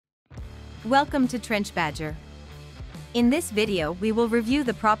Welcome to TrenchBadger. In this video we will review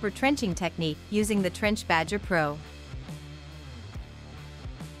the proper trenching technique using the TrenchBadger Pro.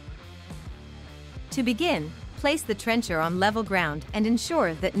 To begin, place the trencher on level ground and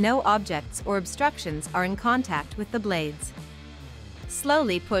ensure that no objects or obstructions are in contact with the blades.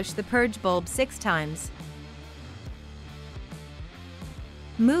 Slowly push the purge bulb 6 times.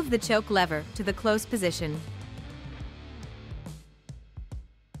 Move the choke lever to the close position.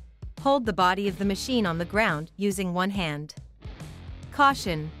 Hold the body of the machine on the ground using one hand.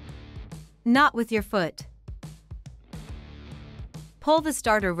 Caution! Not with your foot. Pull the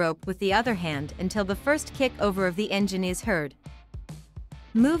starter rope with the other hand until the first kick over of the engine is heard.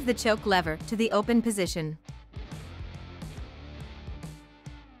 Move the choke lever to the open position.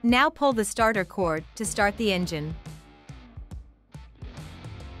 Now pull the starter cord to start the engine.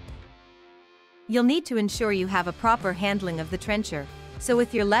 You'll need to ensure you have a proper handling of the trencher, so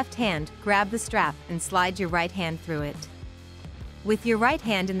with your left hand, grab the strap and slide your right hand through it. With your right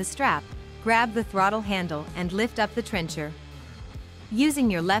hand in the strap, grab the throttle handle and lift up the trencher.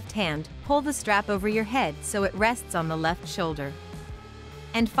 Using your left hand, pull the strap over your head so it rests on the left shoulder.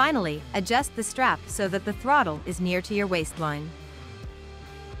 And finally, adjust the strap so that the throttle is near to your waistline.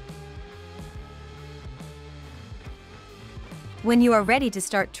 When you are ready to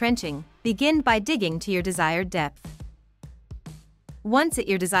start trenching, begin by digging to your desired depth. Once at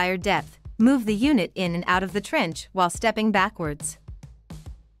your desired depth, move the unit in and out of the trench while stepping backwards.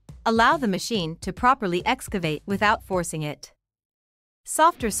 Allow the machine to properly excavate without forcing it.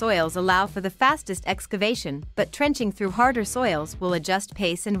 Softer soils allow for the fastest excavation, but trenching through harder soils will adjust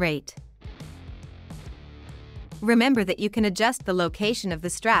pace and rate. Remember that you can adjust the location of the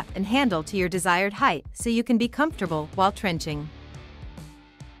strap and handle to your desired height so you can be comfortable while trenching.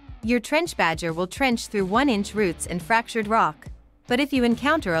 Your TrenchBadger will trench through 1-inch roots and fractured rock. But if you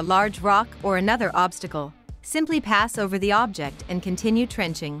encounter a large rock or another obstacle, simply pass over the object and continue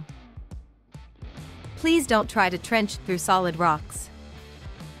trenching. Please don't try to trench through solid rocks.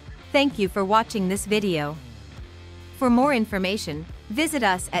 Thank you for watching this video. For more information, visit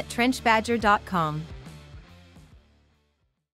us at TrenchBadger.com.